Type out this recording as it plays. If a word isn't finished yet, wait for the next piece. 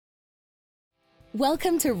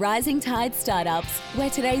Welcome to Rising Tide Startups, where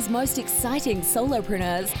today's most exciting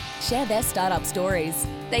solopreneurs share their startup stories.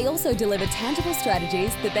 They also deliver tangible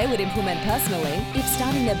strategies that they would implement personally if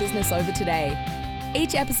starting their business over today.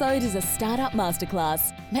 Each episode is a startup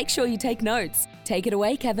masterclass. Make sure you take notes. Take it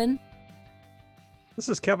away, Kevin. This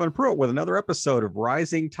is Kevin Pruitt with another episode of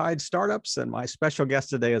Rising Tide Startups, and my special guest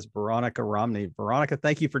today is Veronica Romney. Veronica,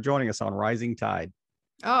 thank you for joining us on Rising Tide.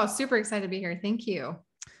 Oh, super excited to be here. Thank you.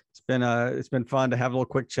 It's been fun to have a little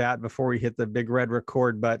quick chat before we hit the big red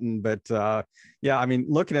record button. But yeah, I mean,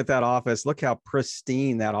 looking at that office, look how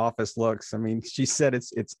pristine that office looks. I mean, she said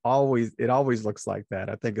it always looks like that.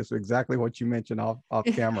 I think it's exactly what you mentioned off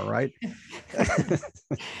camera, right?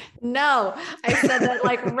 No, I said that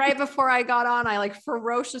like right before I got on, I like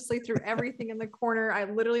ferociously threw everything in the corner. I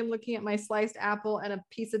literally am looking at my sliced apple and a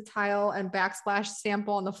piece of tile and backsplash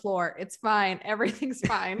sample on the floor. It's fine. Everything's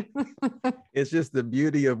fine. It's just the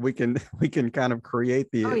beauty of we can kind of create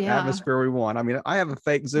the atmosphere we want. I mean, I have a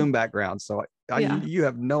fake Zoom background, so you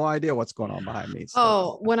have no idea what's going on behind me.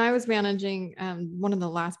 So. When I was managing one of the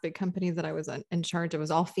last big companies that I was in charge, it was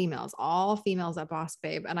all females at Boss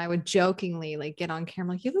Babe. And I would jokingly like get on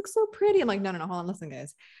camera, like, you look so pretty. I'm like, no, hold on, listen,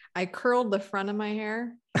 guys. I curled the front of my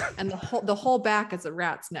hair and the whole back is a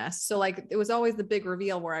rat's nest. So like, it was always the big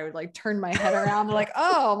reveal where I would like turn my head around like,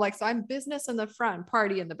 oh, I'm like, so I'm business in the front,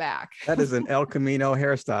 party in the back. That is an El Camino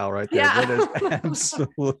hairstyle right there. Yeah. That is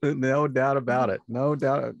absolutely no doubt about it. No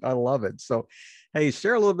doubt. I love it. So, hey,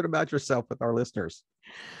 share a little bit about yourself with our listeners.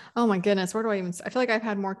 Oh my goodness. Where do I even, I feel like I've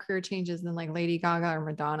had more career changes than like Lady Gaga or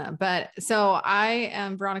Madonna, but so I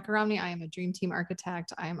am Veronica Romney. I am a dream team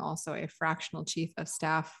architect. I am also a fractional chief of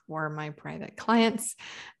staff for my private clients.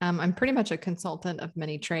 I'm pretty much a consultant of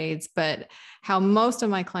many trades, but how most of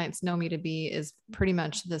my clients know me to be is pretty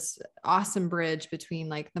much this awesome bridge between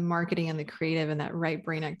like the marketing and the creative and that right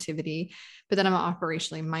brain activity. But then I'm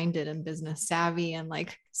operationally minded and business savvy and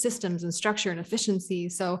like systems and structure and efficiency.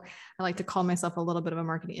 So I like to call myself a little bit of a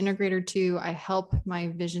marketing integrator too. I help my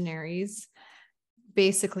visionaries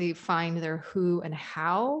basically find their who and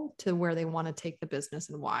how to where they want to take the business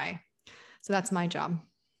and why. So that's my job.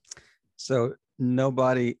 So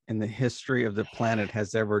nobody in the history of the planet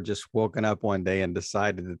has ever just woken up one day and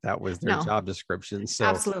decided that was their job description. So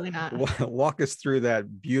absolutely not. Walk us through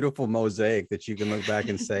that beautiful mosaic that you can look back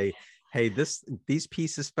and say, hey, these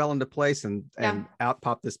pieces fell into place and out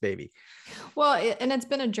popped this baby. Well, and it's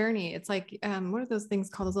been a journey. It's like, what are those things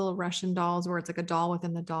called? Those little Russian dolls where it's like a doll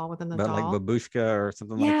within the doll within the doll. Like babushka or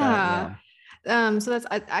something like that. Yeah. So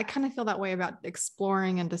I kind of feel that way about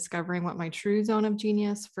exploring and discovering what my true zone of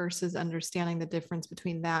genius versus understanding the difference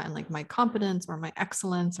between that and like my competence or my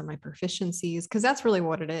excellence or my proficiencies. Cause that's really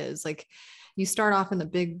what it is. Like you start off in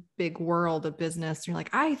the big world of business. You're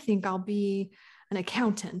like, I think I'll be an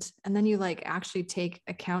accountant. And then you like actually take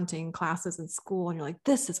accounting classes in school and you're like,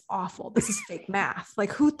 this is awful. This is fake math.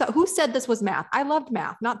 Like who said this was math? I loved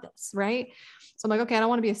math, not this. Right. So I'm like, okay, I don't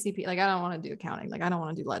want to be a CP. Like, I don't want to do accounting. Like, I don't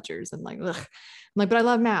want to do ledgers and like, ugh. I'm like, but I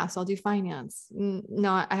love math. So I'll do finance.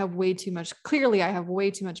 No, I have way too much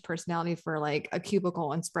personality for like a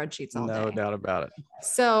cubicle and spreadsheets all day. No doubt about it.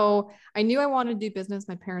 So I knew I wanted to do business.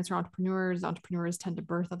 My parents are entrepreneurs. Entrepreneurs tend to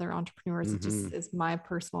birth other entrepreneurs. Mm-hmm. It just is my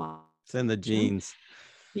personal. It's in the genes.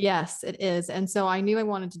 Yes, it is. And so I knew I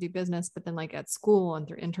wanted to do business, but then like at school and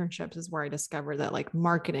through internships is where I discovered that like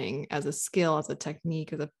marketing as a skill, as a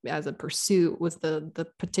technique, as a pursuit was the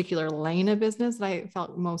particular lane of business that I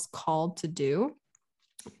felt most called to do.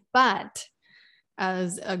 But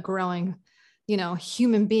as a growing,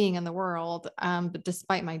 human being in the world, but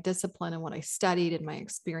despite my discipline and what I studied and my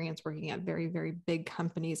experience working at very, very big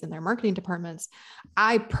companies and their marketing departments,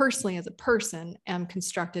 I personally, as a person, am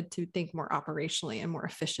constructed to think more operationally and more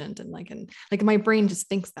efficient. And like my brain just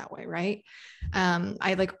thinks that way. Right.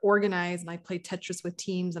 I like organize and I play Tetris with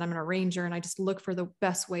teams and I'm an arranger and I just look for the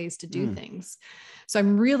best ways to do things. So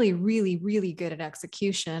I'm really, really, really good at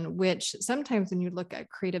execution, which sometimes when you look at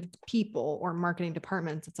creative people or marketing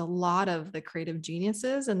departments, it's a lot of the creative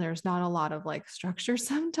geniuses and there's not a lot of like structure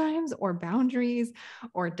sometimes or boundaries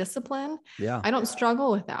or discipline. Yeah. I don't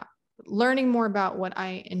struggle with that. Learning more about what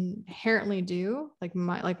I inherently do, like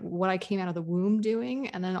what I came out of the womb doing,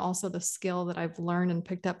 and then also the skill that I've learned and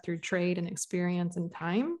picked up through trade and experience and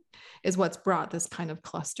time is what's brought this kind of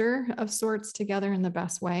cluster of sorts together in the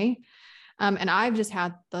best way. And I've just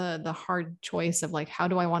had the hard choice of like, how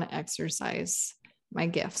do I want to exercise my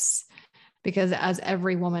gifts? Because as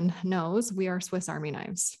every woman knows, we are Swiss Army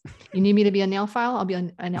knives. You need me to be a nail file? I'll be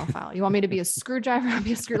a nail file. You want me to be a screwdriver? I'll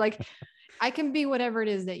be a screw. Like I can be whatever it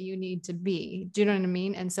is that you need to be. Do you know what I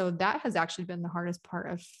mean? And so that has actually been the hardest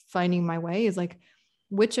part of finding my way is like,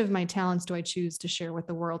 which of my talents do I choose to share with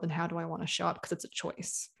the world, and how do I want to show up? Because it's a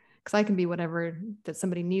choice. Because I can be whatever that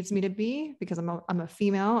somebody needs me to be, because I'm a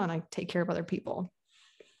female and I take care of other people.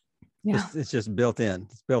 Yeah, it's just built in.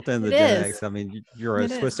 It's built in the It Gen is. X. I mean, you're a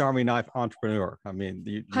It Swiss is. Army knife entrepreneur. I mean,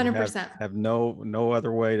 you 100%. have no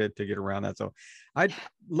other way to get around that. So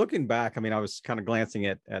looking back, I mean, I was kind of glancing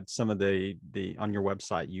at some of the on your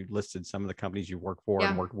website, you listed some of the companies you worked for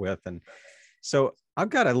and worked with. And so I've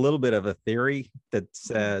got a little bit of a theory that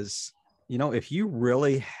says, if you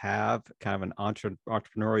really have kind of an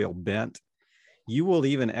entrepreneurial bent, you will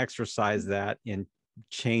even exercise that in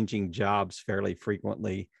changing jobs fairly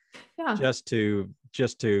frequently, just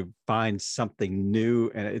to find something new.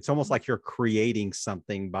 And it's almost like you're creating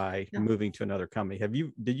something by moving to another company.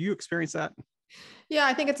 Did you experience that? Yeah,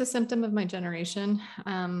 I think it's a symptom of my generation.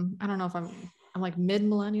 I don't know if I'm like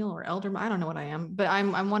mid-millennial or elder. I don't know what I am, but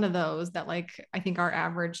I'm one of those that, like, I think our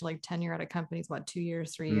average like tenure at a company is 2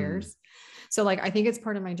 years, 3 years. So like, I think it's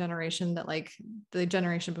part of my generation that, like, the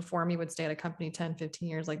generation before me would stay at a company 10, 15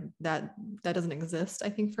 years. Like that doesn't exist, I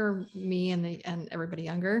think, for me and everybody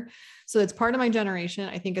younger. So it's part of my generation.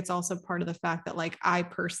 I think it's also part of the fact that, like, I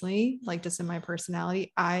personally, like, just in my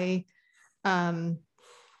personality, I am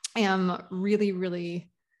really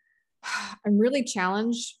I'm really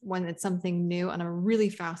challenged when it's something new, and I'm a really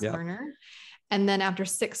fast learner. And then after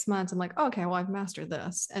 6 months, I'm like, oh, okay, well, I've mastered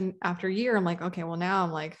this. And after a year, I'm like, okay, well, now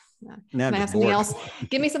I'm like, can I have something else?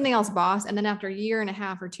 Give me something else, boss. And then after a year and a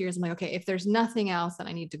half or 2 years, I'm like, okay, if there's nothing else, then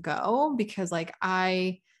I need to go, because, like,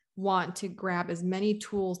 I want to grab as many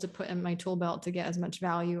tools to put in my tool belt to get as much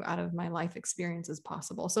value out of my life experience as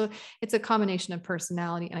possible. So it's a combination of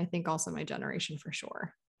personality, and I think also my generation, for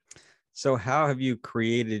sure. So how have you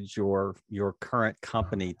created your current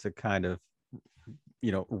company to kind of,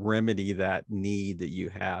 remedy that need that you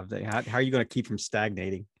have? How are you going to keep from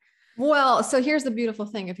stagnating? Well, so here's the beautiful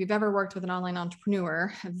thing. If you've ever worked with an online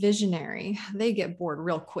entrepreneur, a visionary, they get bored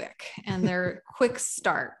real quick, and they're quick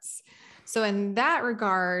starts. So in that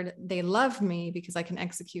regard, they love me because I can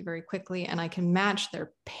execute very quickly and I can match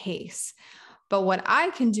their pace. But what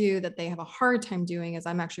I can do that they have a hard time doing is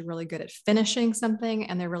I'm actually really good at finishing something,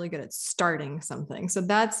 and they're really good at starting something. So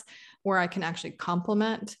that's where I can actually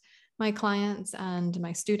complement my clients and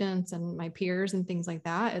my students and my peers and things like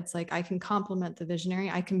that. It's like, I can complement the visionary.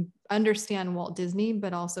 I can understand Walt Disney,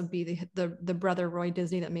 but also be the brother Roy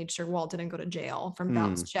Disney that made sure Walt didn't go to jail from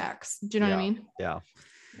bounced checks. Do you know what I mean? Yeah.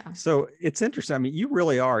 So it's interesting. I mean, you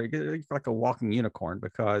really are like a walking unicorn,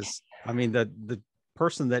 because I mean, the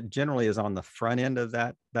person that generally is on the front end of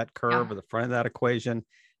that curve or the front of that equation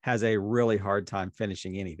has a really hard time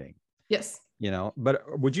finishing anything. Yes.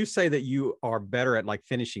 But would you say that you are better at, like,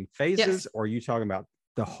 finishing phases, or are you talking about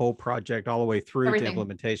the whole project all the way through to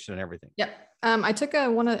implementation and everything? Yep. I've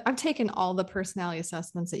taken all the personality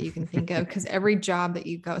assessments that you can think of, because every job that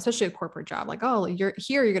you go, especially a corporate job, like, oh, you're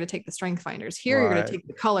going to take the strength finders, here you're going to take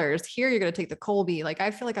the colors, here you're going to take the Colby. Like,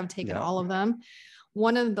 I feel like I've taken all of them.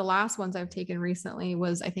 One of the last ones I've taken recently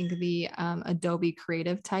was, I think, the Adobe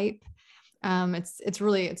Creative type. It's a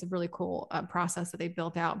really cool process that they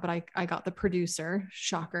built out, but I got the producer,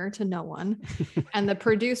 shocker to no one. And the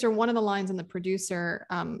producer, one of the lines in the producer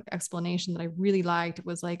explanation that I really liked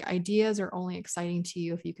was like, ideas are only exciting to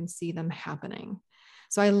you if you can see them happening.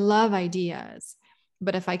 So I love ideas,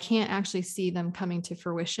 but if I can't actually see them coming to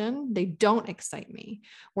fruition, they don't excite me.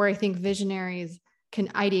 Where I think visionaries can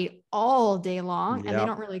ideate all day long,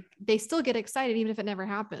 and they still get excited even if it never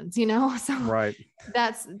happens,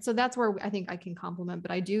 So that's where I think I can complement, but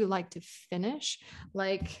I do like to finish.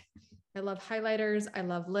 Like, I love highlighters. I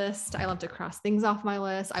love lists. I love to cross things off my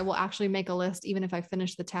list. I will actually make a list even if I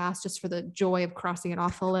finish the task, just for the joy of crossing it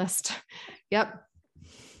off the list. Yep.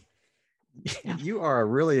 Yeah. You are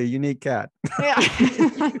really a unique cat. Yeah.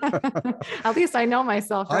 At least I know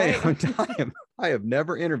myself, right? I have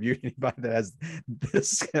never interviewed anybody that has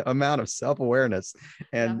this amount of self-awareness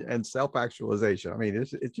and self-actualization. I mean,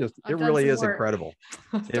 it really is incredible.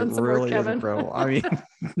 It really is incredible. I mean,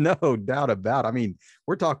 no doubt about it. I mean,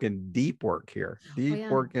 we're talking deep work here,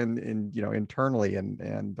 work in internally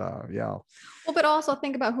and yeah. Well, but also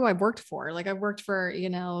think about who I've worked for. Like, I've worked for,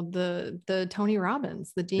 the Tony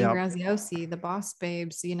Robbins, the Dean Graziosi, the Boss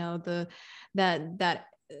Babes, the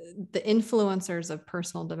influencers of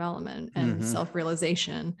personal development and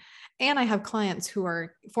self-realization. And I have clients who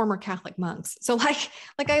are former Catholic monks. So like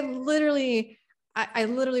I literally,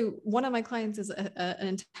 one of my clients is an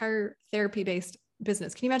entire therapy-based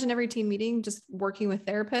business. Can you imagine every team meeting just working with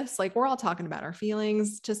therapists? Like, we're all talking about our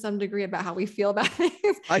feelings to some degree, about how we feel about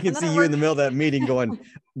things. I can see you in the middle of that meeting going,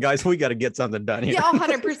 guys, we got to get something done here. Yeah,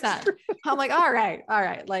 100%. I'm like, all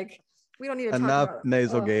right. Like, We don't need to talk Enough about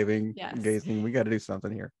nasal yes. gazing. We got to do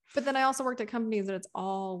something here. But then I also worked at companies that it's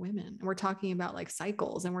all women, and we're talking about like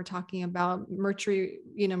cycles, and we're talking about Mercury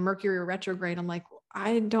retrograde. I'm like,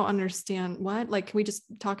 I don't understand what, like, can we just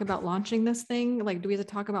talk about launching this thing? Like, do we have to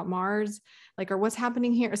talk about Mars? Like, or what's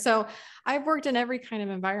happening here? So I've worked in every kind of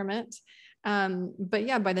environment. But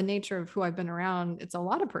yeah, by the nature of who I've been around, it's a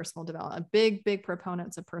lot of personal development, big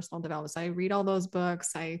proponents of personal development. So I read all those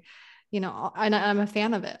books. And I'm a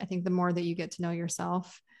fan of it. I think the more that you get to know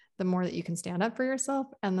yourself, the more that you can stand up for yourself,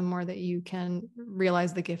 and the more that you can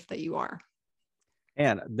realize the gift that you are.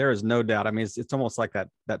 And there is no doubt. I mean, it's almost like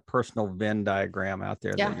that personal Venn diagram out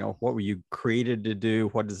there. Yeah. That, what were you created to do?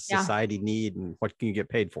 What does society need? And what can you get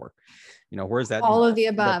paid for? Where's that? All of the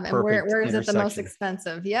above. And where is it the most intersection?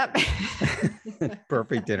 Expensive? Yep.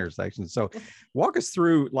 Perfect intersection. So walk us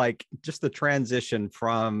through like just the transition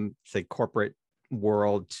from, say, corporate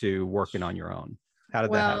world to working on your own. How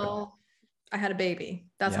did that happen? I had a baby.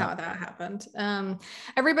 That's how that happened.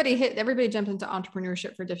 Everybody jumped into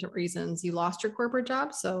entrepreneurship for different reasons. You lost your corporate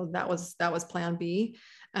job. So that was plan B.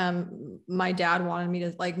 My dad wanted me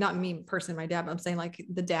to, like, not me personally, my dad, but I'm saying like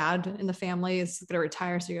the dad in the family is going to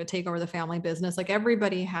retire. So you're going to take over the family business. Like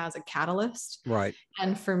everybody has a catalyst. Right.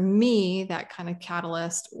 And for me, that kind of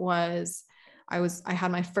catalyst was, I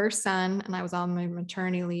had my first son and I was on my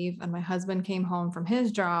maternity leave, and my husband came home from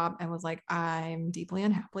his job and was like, I'm deeply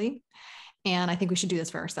unhappy, and I think we should do this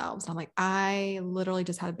for ourselves. And I'm like, I literally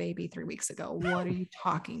just had a baby 3 weeks ago. What are you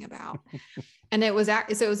talking about? And it was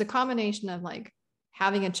a combination of like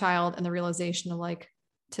having a child and the realization of like,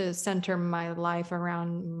 to center my life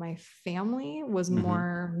around my family was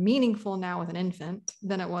more meaningful now with an infant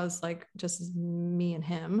than it was like just me and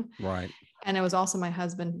him. Right. And it was also my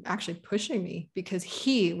husband actually pushing me because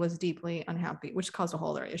he was deeply unhappy, which caused a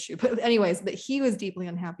whole other issue. But anyways, but he was deeply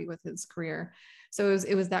unhappy with his career. So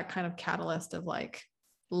it was that kind of catalyst of like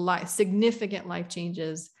significant life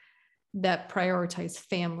changes that prioritize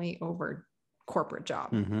family over corporate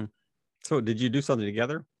job. Mm-hmm. So did you do something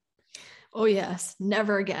together? Oh yes.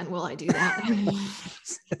 Never again will I do that.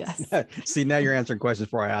 Yes. See, now you're answering questions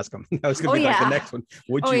before I ask them. That was going to be like the next one.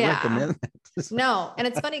 Would you recommend that? No. And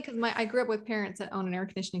it's funny because I grew up with parents that own an air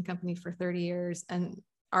conditioning company for 30 years and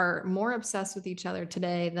are more obsessed with each other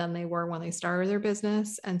today than they were when they started their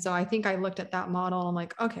business. And so I think I looked at that model and I'm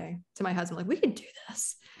like, okay, to my husband, like, we could do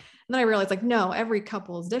this. And then I realized like, no, every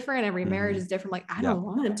couple is different. Every marriage is different. Like, I don't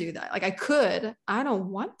want to do that. Like I don't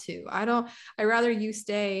want to, I'd rather you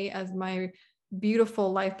stay as my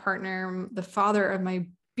beautiful life partner, the father of my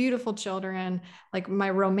beautiful children, like my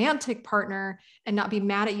romantic partner, and not be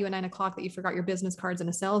mad at you at 9 o'clock that you forgot your business cards in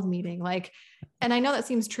a sales meeting. Like, and I know that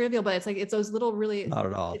seems trivial, but it's like, it's those little, really, not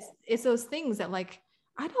at all. It's those things that like,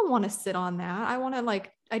 I don't want to sit on that. I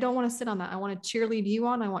don't want to sit on that. I want to cheerlead you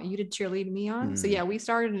on. I want you to cheerlead me on. So yeah, we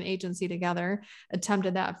started an agency together,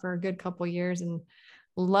 attempted that for a good couple of years, and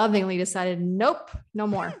lovingly decided, nope, no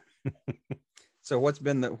more. So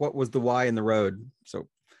what was the why in the road? So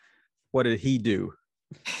what did he do?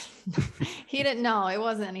 He didn't know. It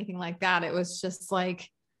wasn't anything like that. It was just like,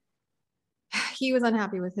 he was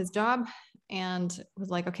unhappy with his job and was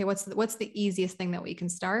like, okay, what's the easiest thing that we can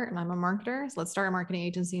start? And I'm a marketer, so let's start a marketing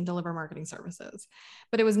agency and deliver marketing services.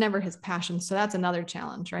 But it was never his passion. So that's another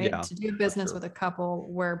challenge, right? Yeah, to do business with a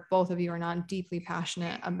couple where both of you are not deeply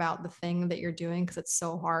passionate about the thing that you're doing, because it's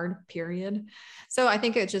so hard, period. So I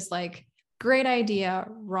think it's just like, great idea,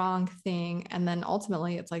 wrong thing. And then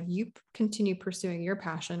ultimately it's like, you continue pursuing your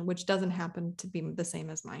passion, which doesn't happen to be the same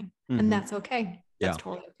as mine. And that's okay. That's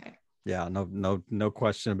totally okay. Yeah, no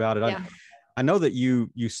question about it. Yeah. I know that you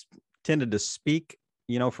tended to speak,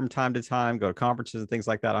 from time to time, go to conferences and things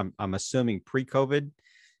like that. I'm assuming pre-COVID.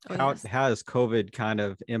 How has COVID kind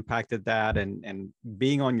of impacted that, and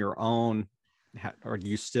being on your own? Are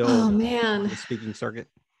you still on the speaking circuit?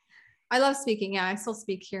 I love speaking. Yeah, I still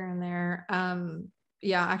speak here and there.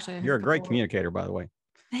 Yeah, actually, you're a great communicator, by the way.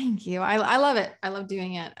 Thank you. I love it. I love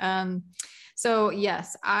doing it. So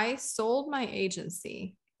yes, I sold my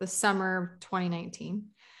agency the summer of 2019.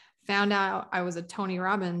 Found out I was a Tony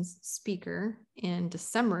Robbins speaker in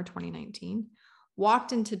December 2019.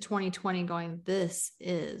 Walked into 2020 going, this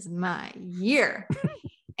is my year.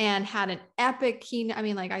 And had an epic keynote. I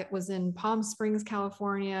mean, like, I was in Palm Springs,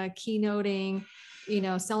 California, keynoting,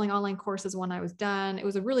 selling online courses when I was done. It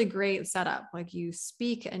was a really great setup. Like, you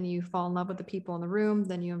speak and you fall in love with the people in the room.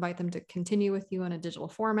 Then you invite them to continue with you in a digital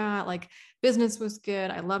format. Like, business was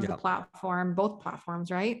good. I loved the platform, both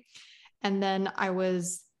platforms. Right. And then I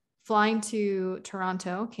was flying to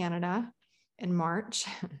Toronto, Canada in March.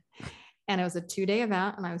 And it was a 2-day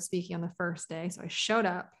event and I was speaking on the first day. So I showed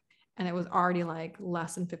up and it was already like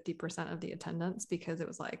less than 50% of the attendance, because it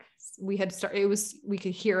was like, we had started, it was, we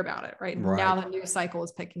could hear about it, right? Right. Now the news cycle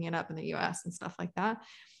is picking it up in the US and stuff like that.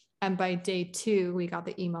 And by day 2, we got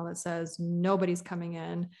the email that says nobody's coming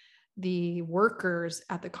in. The workers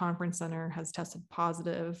at the conference center has tested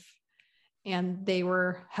positive, and they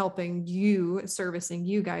were helping you, servicing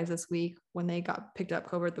you guys this week when they got picked up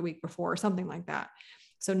COVID the week before, or something like that.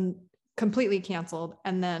 So completely canceled.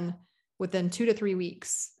 And then within 2 to 3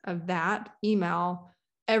 weeks of that email,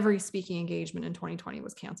 every speaking engagement in 2020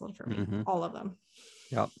 was canceled for me, all of them.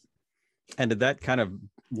 Yep. And did that kind of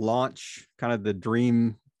launch kind of the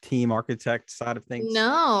dream team architect side of things?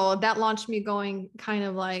 No, that launched me going kind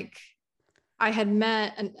of like, I had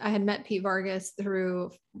met Pete Vargas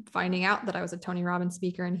through finding out that I was a Tony Robbins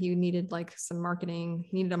speaker, and he needed like he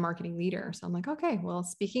needed a marketing leader. So I'm like, okay, well,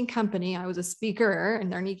 speaking company, I was a speaker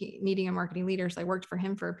and they're needing a marketing leader. So I worked for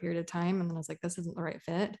him for a period of time. And then I was like, this isn't the right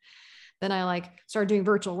fit. Then I like started doing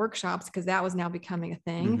virtual workshops, because that was now becoming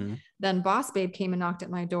a thing. Then Boss Babe came and knocked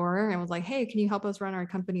at my door and was like, hey, can you help us run our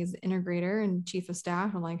company as integrator and chief of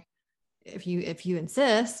staff? I'm like, if you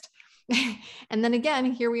insist. And then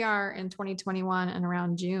again, here we are in 2021, and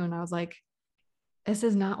around June, I was like, this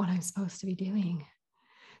is not what I'm supposed to be doing.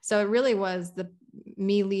 So it really was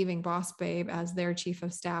me leaving Boss Babe as their chief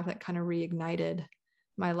of staff that kind of reignited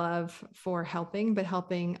my love for helping, but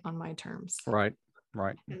helping on my terms. Right.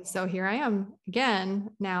 And so here I am again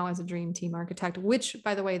now as a dream team architect, which,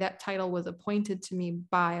 by the way, that title was appointed to me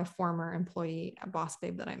by a former employee at Boss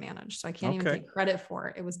Babe that I managed. So I can't even take credit for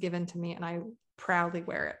it. It was given to me, and I proudly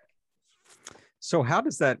wear it. So how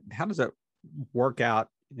does that work out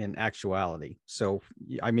in actuality? So,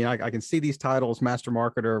 I mean, I can see these titles: master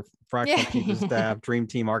marketer, fractional chief of staff, dream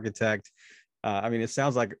team architect. I mean, it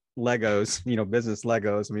sounds like Legos, business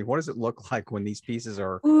Legos. I mean, what does it look like when these pieces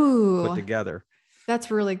are put together? That's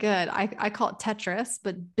really good. I call it Tetris,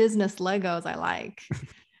 but business Legos I like.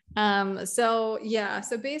 So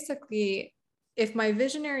basically, if my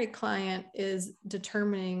visionary client is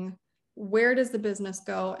determining where does the business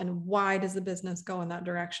go and why does the business go in that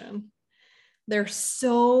direction, they're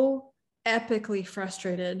so epically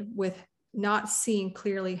frustrated with not seeing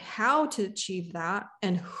clearly how to achieve that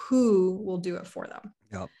and who will do it for them.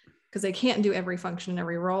 Yep. Because they can't do every function,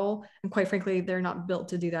 every role. And quite frankly, they're not built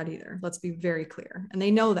to do that either. Let's be very clear. And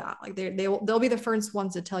they know that. Like they'll be the first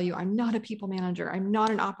ones to tell you, I'm not a people manager. I'm not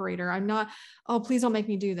an operator. I'm not, oh, please don't make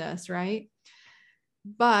me do this. Right.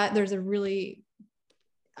 But there's a really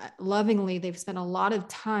lovingly, they've spent a lot of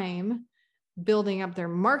time building up their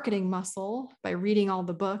marketing muscle by reading all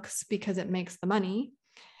the books because it makes the money.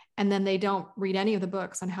 And then they don't read any of the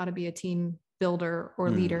books on how to be a team builder or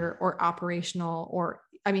leader or operational, or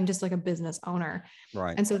just like a business owner.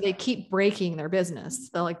 Right. And so they keep breaking their business.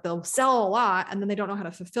 They'll sell a lot and then they don't know how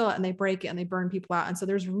to fulfill it, and they break it and they burn people out. And so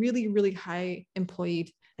there's really, really high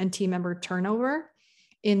employee and team member turnover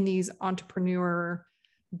in these entrepreneur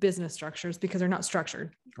business structures because they're not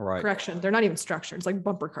structured. Right. Correction. They're not even structured. It's like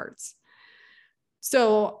bumper carts.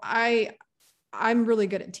 So I'm really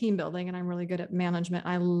good at team building and I'm really good at management.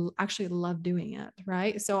 I actually love doing it.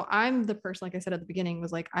 Right. So I'm the person, like I said at the beginning,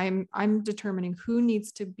 was like, I'm determining who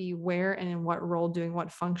needs to be where and in what role doing what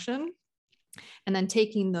function. And then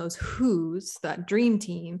taking those who's, that dream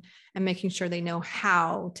team, and making sure they know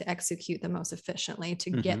how to execute the most efficiently to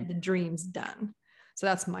get the dreams done. So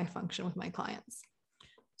that's my function with my clients.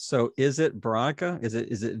 So is it Veronica? Is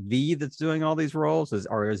it V that's doing all these roles?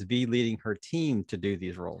 Or is V leading her team to do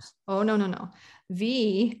these roles? Oh, no.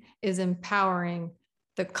 V is empowering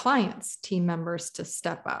the client's team members to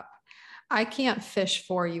step up. I can't fish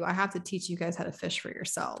for you. I have to teach you guys how to fish for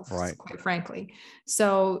yourselves, right, quite frankly.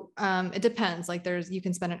 So it depends. Like you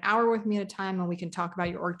can spend an hour with me at a time and we can talk about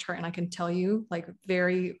your org chart and I can tell you like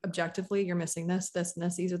very objectively, you're missing this, this, and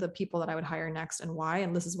this. These are the people that I would hire next and why,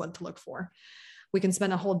 and this is what to look for. We can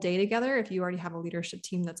spend a whole day together if you already have a leadership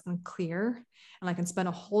team that's unclear. And I can spend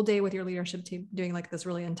a whole day with your leadership team doing like this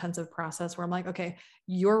really intensive process where I'm like, okay,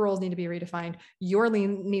 your roles need to be redefined. Your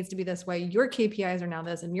lean needs to be this way. Your KPIs are now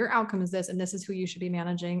this, and your outcome is this, and this is who you should be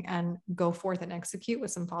managing, and go forth and execute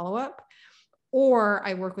with some follow-up. Or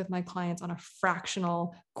I work with my clients on a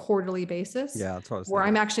fractional quarterly basis. Yeah, that's what I was where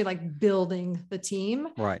thinking. I'm actually like building the team.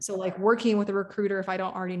 Right. So like working with a recruiter, if I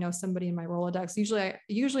don't already know somebody in my Rolodex,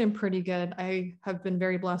 usually I'm pretty good. I have been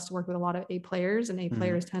very blessed to work with a lot of A players, and A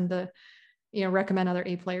players tend to, recommend other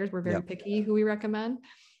A players. We're very picky who we recommend.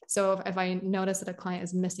 So if I notice that a client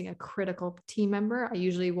is missing a critical team member, I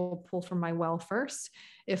usually will pull from my well first.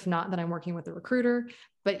 If not, then I'm working with a recruiter.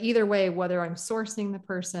 But either way, whether I'm sourcing the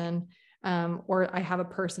person, or I have a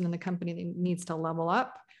person in the company that needs to level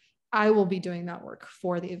up, I will be doing that work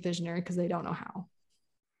for the visionary because they don't know how.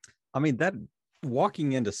 I mean, that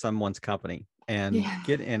walking into someone's company and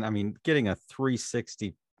getting a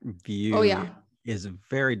 360 view is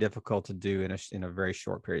very difficult to do in a very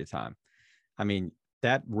short period of time. I mean,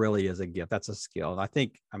 that really is a gift. That's a skill. And I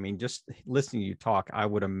think, I mean, just listening to you talk, I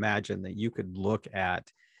would imagine that you could look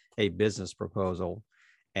at a business proposal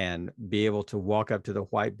and be able to walk up to the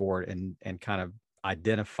whiteboard and kind of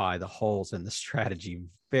identify the holes in the strategy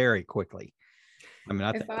very quickly. I mean,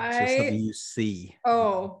 I think that's just something you see.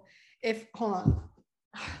 Hold on.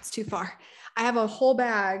 It's too far. I have a whole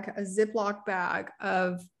bag, a Ziploc bag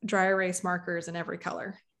of dry erase markers in every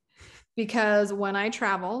color. Because when I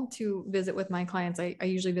travel to visit with my clients, I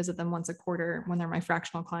usually visit them once a quarter when they're my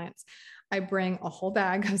fractional clients. I bring a whole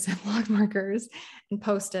bag of Ziploc markers and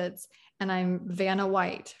Post-its, and I'm Vanna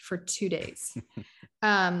White for 2 days.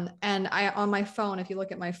 And I, on my phone, if you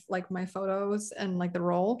look at my photos and like the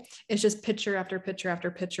roll, it's just picture after picture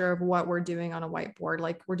after picture of what we're doing on a whiteboard.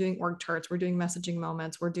 Like we're doing org charts, we're doing messaging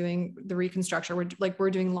moments, we're doing the reconstruction, we're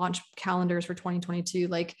doing launch calendars for 2022.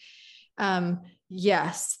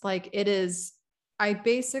 Yes, like it is. I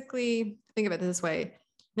basically think of it this way,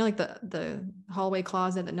 like the hallway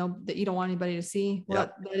closet that you don't want anybody to see.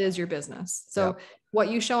 Well, that is your business. So what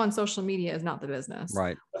you show on social media is not the business.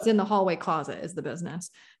 Right. What's in the hallway closet is the business.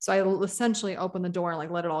 So I will essentially open the door and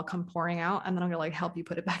like let it all come pouring out. And then I'm gonna like help you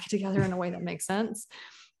put it back together in a way that makes sense.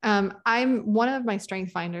 I'm one of my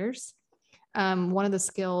strength finders. One of the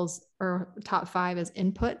skills or top 5 is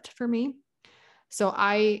input for me. So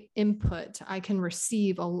I can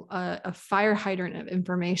receive a fire hydrant of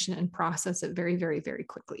information and process it very, very, very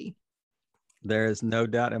quickly. There is no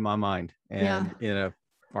doubt in my mind. And in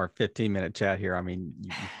our 15-minute chat here, I mean,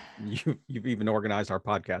 you've even organized our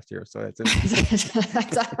podcast here. So it's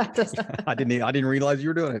I didn't realize you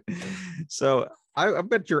were doing it. So I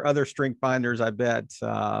bet your other strength finders,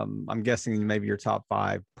 I'm guessing maybe your top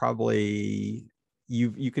 5, probably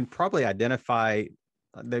you can probably identify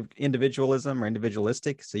the individualism or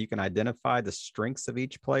individualistic. So you can identify the strengths of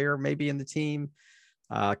each player, maybe in the team.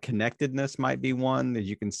 Connectedness might be one that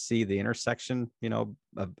you can see the intersection, of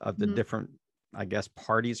the different, I guess,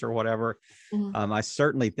 parties or whatever. I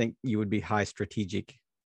certainly think you would be high strategic,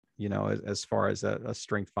 as far as a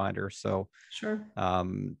strength finder. So sure.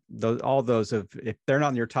 All those if they're not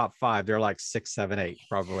in your top 5, they're like 6, 7, 8,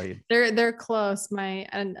 probably. They're close.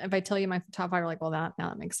 And if I tell you my top 5, you're like, well,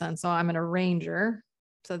 that makes sense. So I'm an arranger.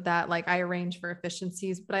 So that like I arrange for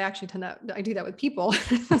efficiencies, but I actually I do that with people.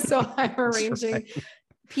 So I'm arranging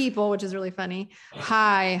people, which is really funny.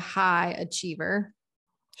 High achiever.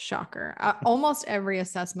 Shocker. Almost every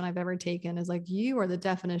assessment I've ever taken is like, you are the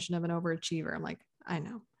definition of an overachiever. I'm like, I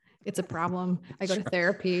know it's a problem. I go to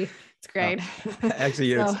therapy. It's great.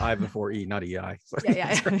 Actually, it's I before E, not EI. So.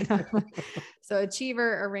 Yeah. So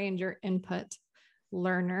achiever, arranger, input,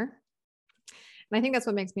 learner. And I think that's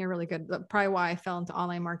what makes me a really good, probably why I fell into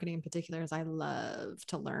online marketing in particular is I love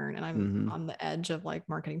to learn, and I'm on the edge of like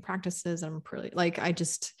marketing practices. I'm pretty like,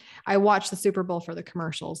 I watch the Super Bowl for the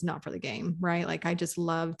commercials, not for the game. Right. Like I just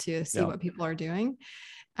love to see what people are doing.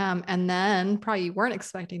 And then probably you weren't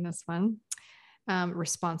expecting this one,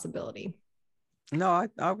 responsibility. No,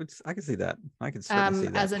 I can see that. I can certainly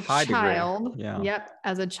see that. As a child. Yep.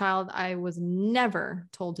 As a child, I was never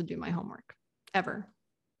told to do my homework ever.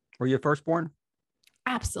 Were you firstborn?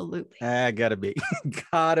 Absolutely. Gotta be.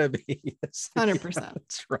 100%.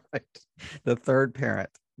 That's right. The third parent.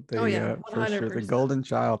 For sure. The golden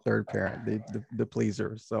child, third parent, the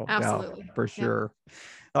pleaser. So absolutely. For sure.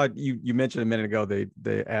 You mentioned a minute ago,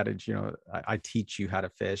 the adage, I teach you how to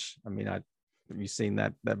fish. I mean, you've seen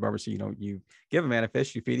that Barbara, so, you give a man a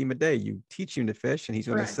fish, you feed him a day, you teach him to fish, and he's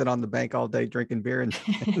going to sit on the bank all day drinking beer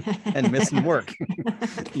and missing work.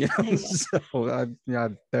 So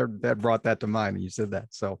that brought that to mind when you said that.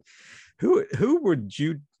 So who would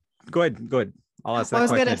you go ahead? I'll ask that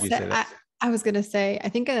question. I was going to say, I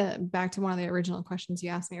think back to one of the original questions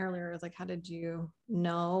you asked me earlier, was like, how did you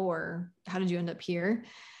know, or how did you end up here?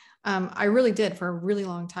 I really did. For a really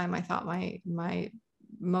long time, I thought my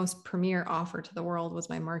most premier offer to the world was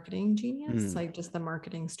my marketing genius, like just the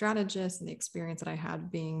marketing strategist and the experience that I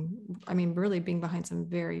had being behind some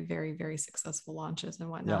very, very, very successful launches and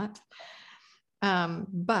whatnot.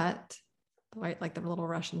 But like the little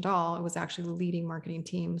Russian doll, it was actually leading marketing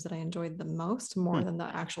teams that I enjoyed the most, more than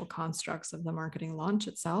the actual constructs of the marketing launch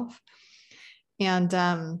itself. And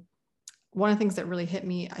one of the things that really hit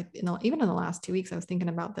me, even in the last 2 weeks, I was thinking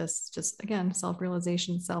about this, just again,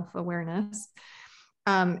 self-realization, self-awareness,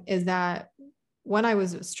 is that when I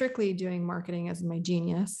was strictly doing marketing as my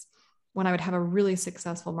genius, when I would have a really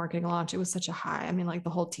successful marketing launch, it was such a high. I mean, like the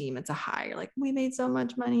whole team, it's a high. You're like, we made so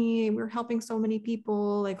much money. We were helping so many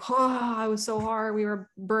people. Like, oh, I was so hard. We were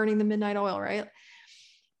burning the midnight oil, right?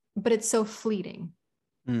 But it's so fleeting.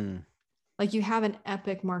 Like you have an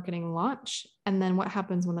epic marketing launch, and then what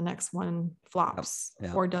happens when the next one flops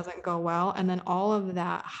or doesn't go well? And then all of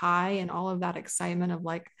that high and all of that excitement of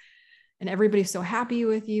like, and everybody's so happy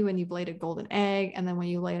with you and you've laid a golden egg. And then when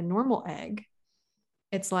you lay a normal egg,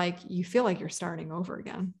 it's like you feel like you're starting over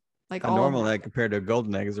again. Like a normal egg compared to a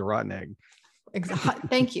golden egg is a rotten egg. Exactly.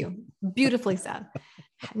 Thank you. Beautifully said.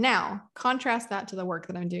 Now, contrast that to the work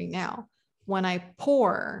that I'm doing now. When I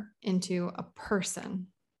pour into a person,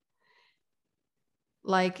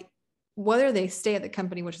 like whether they stay at the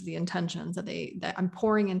company, which is the intentions that I'm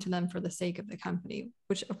pouring into them for the sake of the company,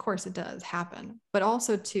 which of course it does happen, but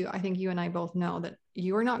also too, I think you and I both know that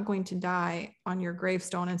you are not going to die on your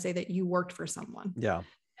gravestone and say that you worked for someone. Yeah.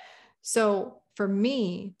 So for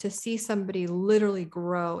me to see somebody literally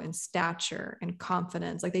grow in stature and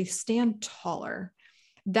confidence, like they stand taller,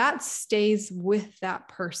 that stays with that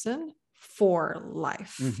person for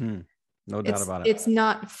life. No doubt about it. It's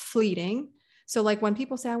not fleeting. So like when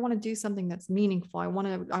people say, I want to do something that's meaningful, I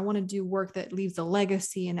want to do work that leaves a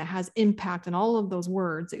legacy and that has impact, and all of those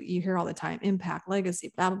words that you hear all the time, impact,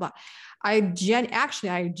 legacy, blah, blah, blah. I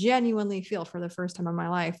genuinely feel for the first time in my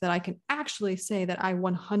life that I can actually say that I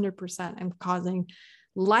 100% am causing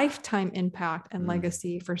lifetime impact and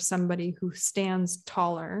legacy for somebody who stands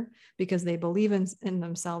taller because they believe in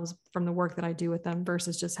themselves from the work that I do with them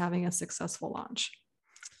versus just having a successful launch.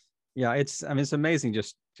 Yeah, it's amazing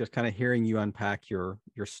just kind of hearing you unpack your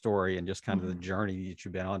story and just kind of the journey that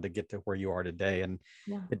you've been on to get to where you are today. And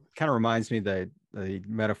it kind of reminds me the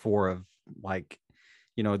metaphor of like,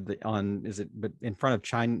 you know, but in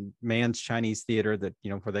front of Mann's Chinese theater that, you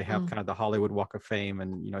know, where they have kind of the Hollywood Walk of Fame,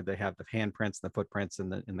 and, you know, they have the handprints and the footprints in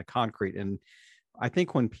the concrete. And I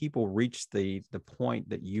think when people reach the point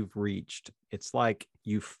that you've reached, it's like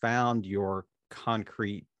you found your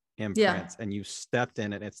concrete imprints and you stepped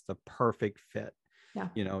in it. It's the perfect fit. Yeah.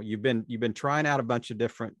 You know, you've been trying out a bunch of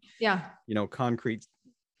different, you know, concrete,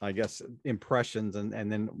 I guess, impressions.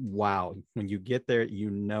 And then, wow, when you get there, you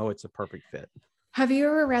know, it's a perfect fit. Have you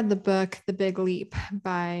ever read the book, The Big Leap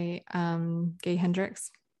by Gay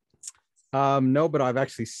Hendricks? No, but I've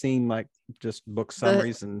actually seen like just book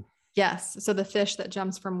summaries Yes. So the fish that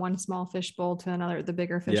jumps from one small fish bowl to another, the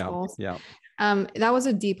bigger fish bowls. Yeah. That was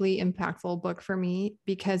a deeply impactful book for me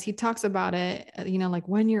because he talks about it, you know, like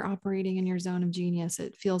when you're operating in your zone of genius,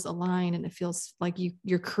 it feels aligned and it feels like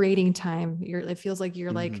you're creating time. It feels like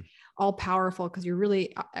you're like all powerful because you're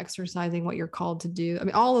really exercising what you're called to do. I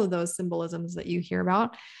mean, all of those symbolisms that you hear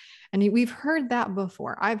about, and we've heard that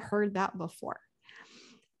before. I've heard that before,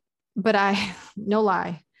 but no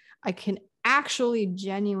lie, I can actually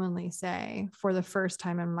genuinely say for the first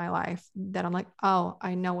time in my life that I'm like, oh,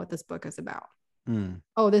 I know what this book is about.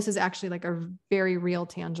 Oh, this is actually like a very real,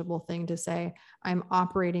 tangible thing to say. I'm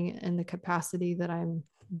operating in the capacity that I'm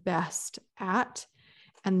best at,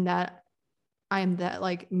 and that I'm that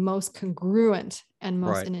like most congruent and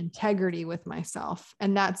most in integrity with myself.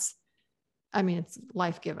 And that's, I mean, it's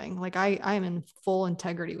life-giving. Like I am in full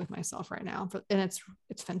integrity with myself right now, and it's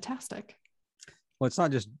fantastic. Well, it's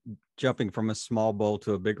not just jumping from a small bowl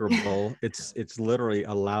to a bigger bowl. It's literally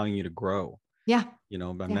allowing you to grow. Yeah. You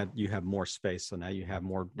know, but that you have more space. So now you have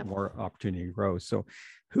more opportunity to grow. So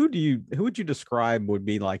who would you describe would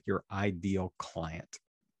be like your ideal client?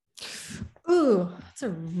 Ooh, that's a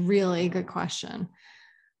really good question.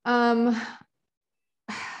 So,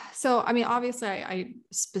 I mean, obviously I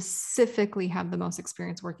specifically have the most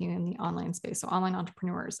experience working in the online space. So online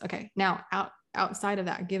entrepreneurs. Okay. Now outside of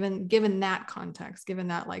that, given that context, given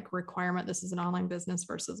that like requirement, this is an online business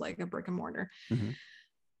versus like a brick and mortar.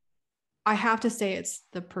 I have to say it's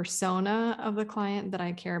the persona of the client that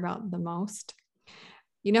I care about the most.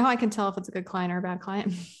 You know how I can tell if it's a good client or a bad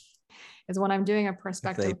client? Is when I'm doing a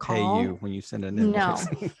prospective call. They pay you when you send an invoice.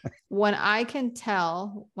 No. When I can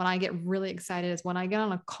tell, when I get really excited is when I get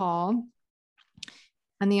on a call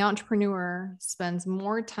and the entrepreneur spends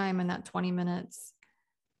more time in that 20 minutes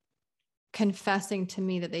confessing to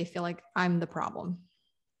me that they feel like I'm the problem.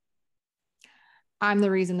 I'm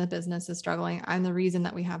the reason the business is struggling. I'm the reason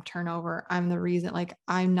that we have turnover. I'm the reason, like,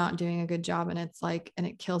 I'm not doing a good job. And it's like, and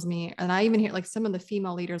it kills me. And I even hear like some of the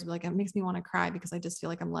female leaders be like, it makes me want to cry because I just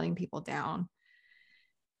feel like I'm letting people down.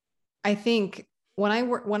 I think when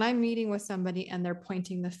I'm meeting with somebody and they're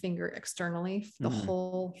pointing the finger externally, the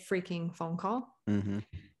whole freaking phone call,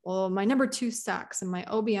 well, my number 2 sucks and my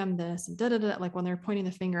OBM this, and like when they're pointing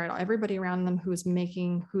the finger at everybody around them who's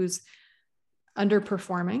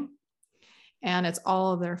underperforming, and it's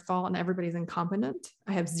all of their fault and everybody's incompetent,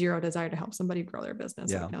 I have zero desire to help somebody grow their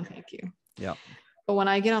business. Yeah. Like, no, thank you. Yeah. But when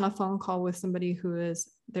I get on a phone call with somebody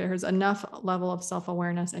there's enough level of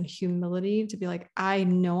self-awareness and humility to be like, I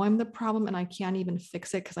know I'm the problem and I can't even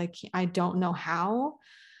fix it because I don't know how,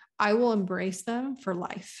 I will embrace them for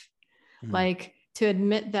life. Like, to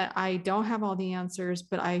admit that I don't have all the answers,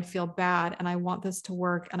 but I feel bad and I want this to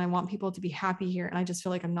work and I want people to be happy here. And I just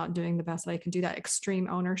feel like I'm not doing the best that I can do. That extreme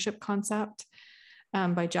ownership concept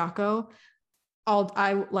by Jocko.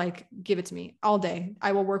 I like, give it to me all day.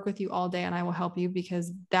 I will work with you all day and I will help you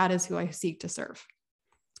because that is who I seek to serve.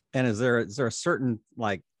 And is there a certain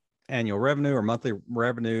like annual revenue or monthly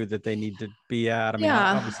revenue that they need to be at? I mean,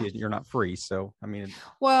 obviously you're not free. So, I mean,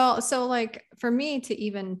 well, so like for me to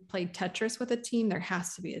even play Tetris with a team, there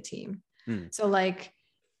has to be a team. So like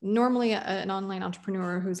normally an online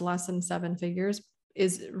entrepreneur who's less than 7 figures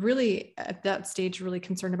is really at that stage, really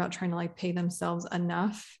concerned about trying to like pay themselves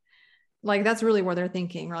enough. Like that's really where they're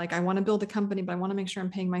thinking. Like, I want to build a company, but I want to make sure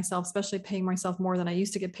I'm paying myself, especially paying myself more than I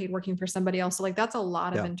used to get paid working for somebody else. So like, that's a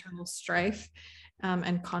lot of internal strife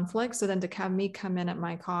and conflict. So then to have me come in at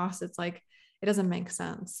my cost, it's like, it doesn't make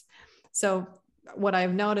sense. So what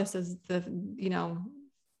I've noticed is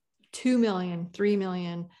 2 million, 3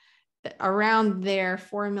 million, around there,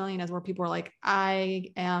 4 million is where people are like,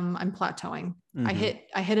 I'm plateauing. I hit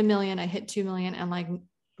 $1 million, I hit 2 million. And like,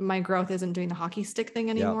 my growth isn't doing the hockey stick thing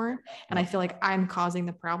anymore. And I feel like I'm causing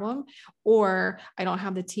the problem, or I don't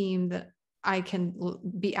have the team that I can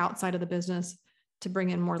be outside of the business to bring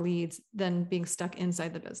in more leads than being stuck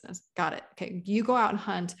inside the business. Got it. Okay. You go out and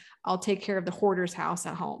hunt. I'll take care of the hoarder's house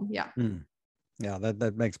at home. Yeah. Yeah,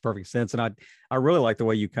 that makes perfect sense. And I really like the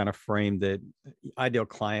way you kind of framed that ideal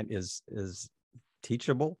client is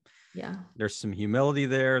teachable. Yeah. There's some humility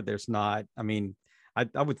there. There's not, I mean,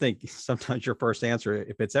 I would think sometimes your first answer,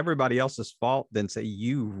 if it's everybody else's fault, then say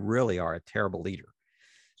you really are a terrible leader.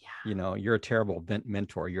 Yeah. You're a terrible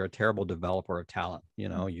mentor. You're a terrible developer of talent.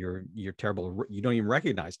 You're terrible. You don't even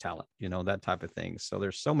recognize talent, that type of thing. So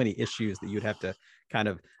there's so many issues that you'd have to kind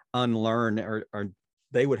of unlearn or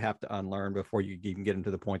they would have to unlearn before you even get them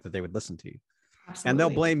to the point that they would listen to you. Absolutely. And they'll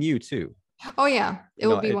blame you too. Oh yeah. It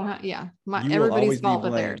will be everybody's fault but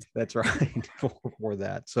theirs. That's right. for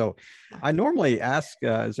that. So I normally ask,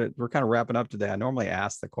 we're kind of wrapping up today. I normally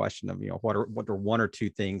ask the question of, what are 1 or 2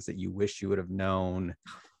 things that you wish you would have known,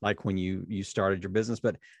 like when you started your business,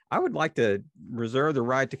 but I would like to reserve the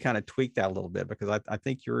right to kind of tweak that a little bit, because I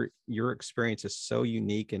think your experience is so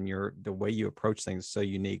unique and the way you approach things is so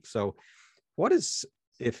unique. So what is,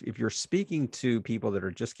 if you're speaking to people that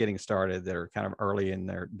are just getting started, that are kind of early in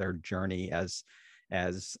their journey as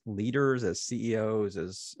leaders, as CEOs,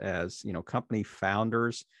 as company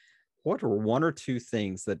founders, what are 1 or 2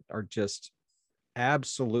 things that are just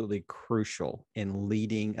absolutely crucial in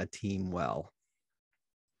leading a team well?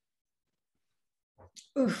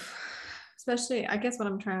 Oof. Especially, I guess what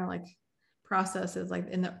I'm trying to like process is like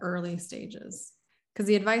in the early stages, because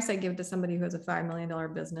the advice I give to somebody who has a $5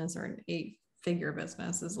 million business or an 8-figure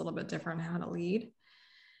business is a little bit different how to lead.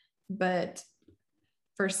 But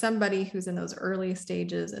for somebody who's in those early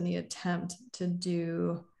stages in the attempt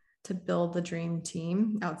to build the dream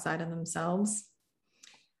team outside of themselves.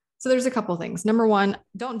 So there's a couple of things. Number 1,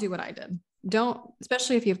 don't do what I did.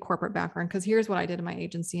 Especially if you have corporate background, because here's what I did in my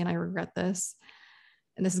agency and I regret this.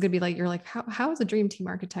 And this is going to be like, you're like, how is a dream team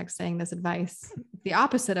architect saying this advice? The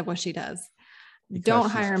opposite of what she does. Because don't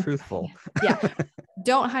hire truthful. Yeah.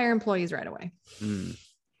 Don't hire employees right away.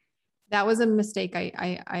 That was a mistake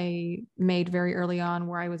I made very early on,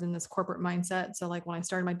 where I was in this corporate mindset. So like when I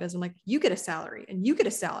started my business, I'm like, you get a salary and you get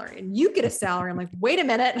a salary and you get a salary. I'm like, wait a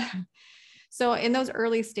minute. So in those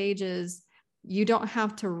early stages, you don't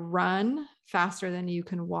have to run faster than you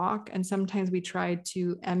can walk. And sometimes we try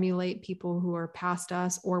to emulate people who are past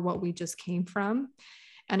us or what we just came from.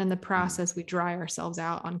 And in the process, we dry ourselves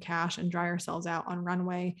out on cash and dry ourselves out on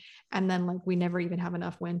runway. And then like, we never even have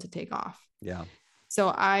enough wind to take off. Yeah.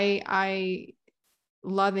 So I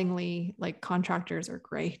lovingly, like, contractors are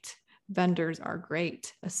great. Vendors are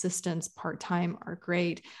great. Assistants part-time are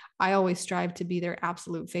great. I always strive to be their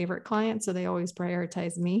absolute favorite client. So they always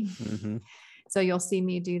prioritize me. So you'll see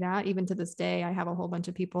me do that. Even to this day, I have a whole bunch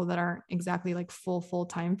of people that aren't exactly like full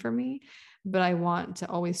time for me, but I want to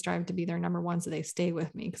always strive to be their number 1 so they stay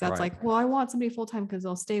with me. Cause that's like, well, I want somebody full-time because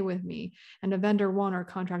they'll stay with me, and a vendor won't or a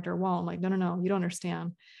contractor won't. Like, no, you don't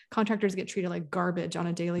understand. Contractors get treated like garbage on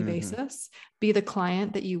a daily basis. Be the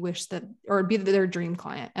client that you wish that, or be their dream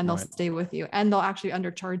client, and they'll stay with you, and they'll actually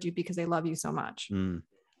undercharge you because they love you so much.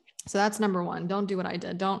 So that's number one. Don't do what I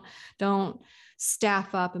did. Don't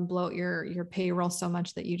staff up and bloat your payroll so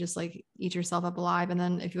much that you just like eat yourself up alive. And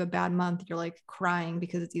then if you have a bad month, you're like crying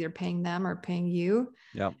because it's either paying them or paying you.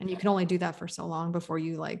 Yeah. And you can only do that for so long before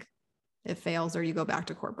you like it fails or you go back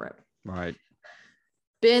to corporate. Right.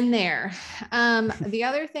 Been there. The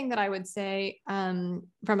other thing that I would say from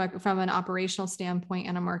an operational standpoint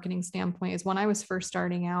and a marketing standpoint is when I was first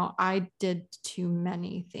starting out, I did too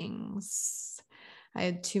many things. I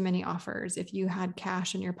had too many offers. If you had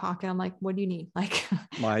cash in your pocket, I'm like, what do you need? Like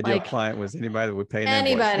my ideal client was anybody that would pay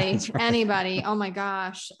anybody. Oh my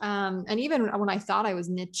gosh. And even when I thought I was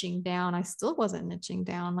niching down, I still wasn't niching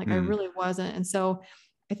down. Like I really wasn't. And so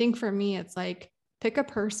I think for me, it's like, pick a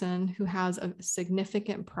person who has a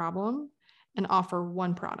significant problem and offer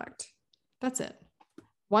one product. That's it.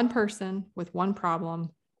 One person with one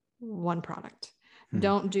problem, one product.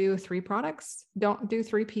 Don't do 3 products. Don't do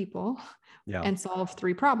 3 people and solve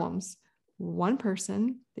 3 problems. One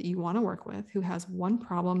person that you want to work with who has one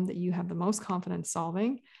problem that you have the most confidence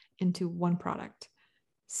solving into one product.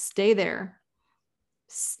 Stay there.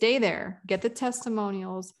 Get the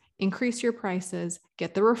testimonials, increase your prices,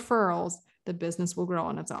 get the referrals. The business will grow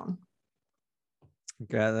on its own.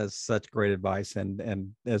 Okay, that's such great advice.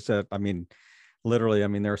 And literally,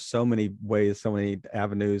 there are so many ways, so many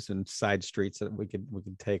avenues and side streets that we could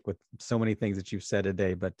take with so many things that you've said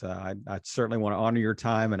today. But I certainly want to honor your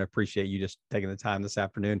time and appreciate you just taking the time this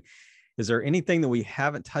afternoon. Is there anything that we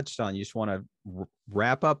haven't touched on you just want to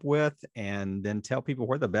wrap up with, and then tell people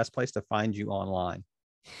where the best place to find you online?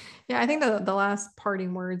 Yeah, I think the last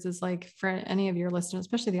parting words is like for any of your listeners,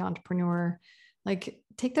 especially the entrepreneur, like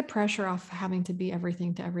take the pressure off having to be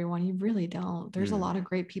everything to everyone. You really don't. There's a lot of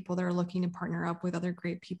great people that are looking to partner up with other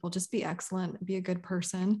great people. Just be excellent, be a good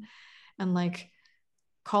person, and like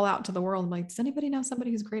call out to the world. Like, does anybody know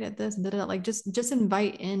somebody who's great at this? And like, just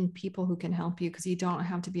invite in people who can help you, because you don't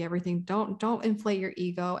have to be everything. Don't inflate your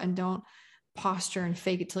ego, and don't posture and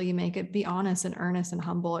fake it till you make it. Be honest and earnest and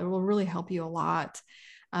humble. It will really help you a lot.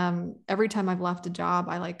 Every time I've left a job,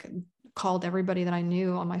 I like called everybody that I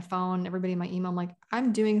knew on my phone, everybody in my email. I'm like,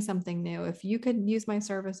 I'm doing something new. If you could use my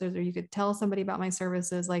services, or you could tell somebody about my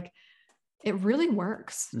services, like it really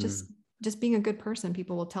works. Just being a good person,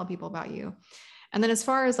 people will tell people about you. And then as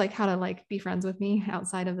far as like how to like be friends with me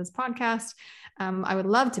outside of this podcast, I would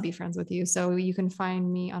love to be friends with you. So you can find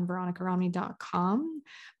me on veronicaromney.com,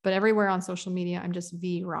 but everywhere on social media, I'm just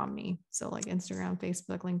V Romney. So like Instagram,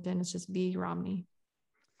 Facebook, LinkedIn, it's just V Romney.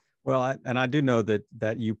 Well, I do know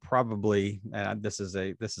that you probably, and this is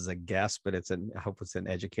a guess, but I hope it's an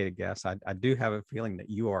educated guess. I do have a feeling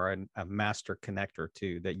that you are a master connector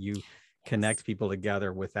too, that you connect people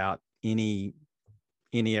together without any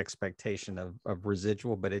expectation of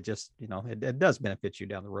residual, but it just, it does benefit you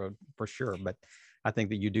down the road for sure. But I think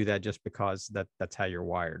that you do that just because that's how you're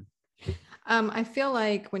wired. I feel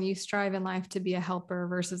like when you strive in life to be a helper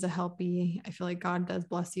versus a helpee, I feel like God does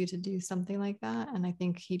bless you to do something like that. And I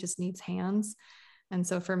think he just needs hands. And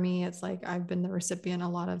so for me, it's like, I've been the recipient of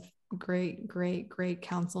a lot of great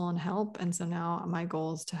counsel and help. And so now my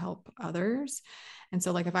goal is to help others. And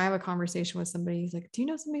so like, if I have a conversation with somebody, he's like, do you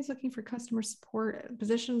know somebody's looking for customer support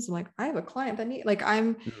positions? I'm like, I have a client that need, like,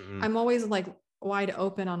 I'm always like wide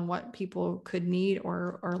open on what people could need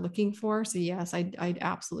or are looking for. So yes, I'd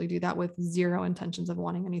absolutely do that with zero intentions of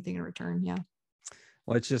wanting anything in return. Yeah.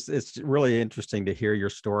 Well, it's really interesting to hear your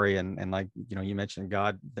story. And like, you mentioned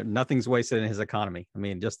God, nothing's wasted in his economy.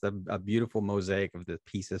 Just a beautiful mosaic of the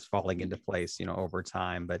pieces falling into place, over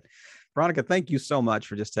time. But Veronica, thank you so much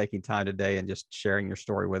for just taking time today and just sharing your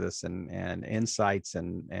story with us, and insights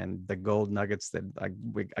and the gold nuggets that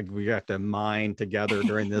we got to mine together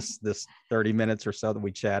during this 30 minutes or so that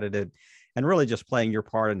we chatted it, and really just playing your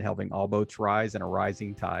part in helping all boats rise in a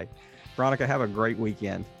rising tide. Veronica, have a great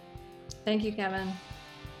weekend. Thank you, Kevin.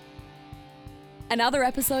 Another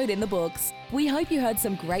episode in the books. We hope you heard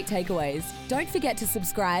some great takeaways. Don't forget to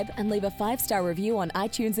subscribe and leave a 5-star review on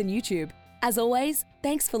iTunes and YouTube. As always,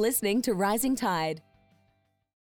 thanks for listening to Rising Tide.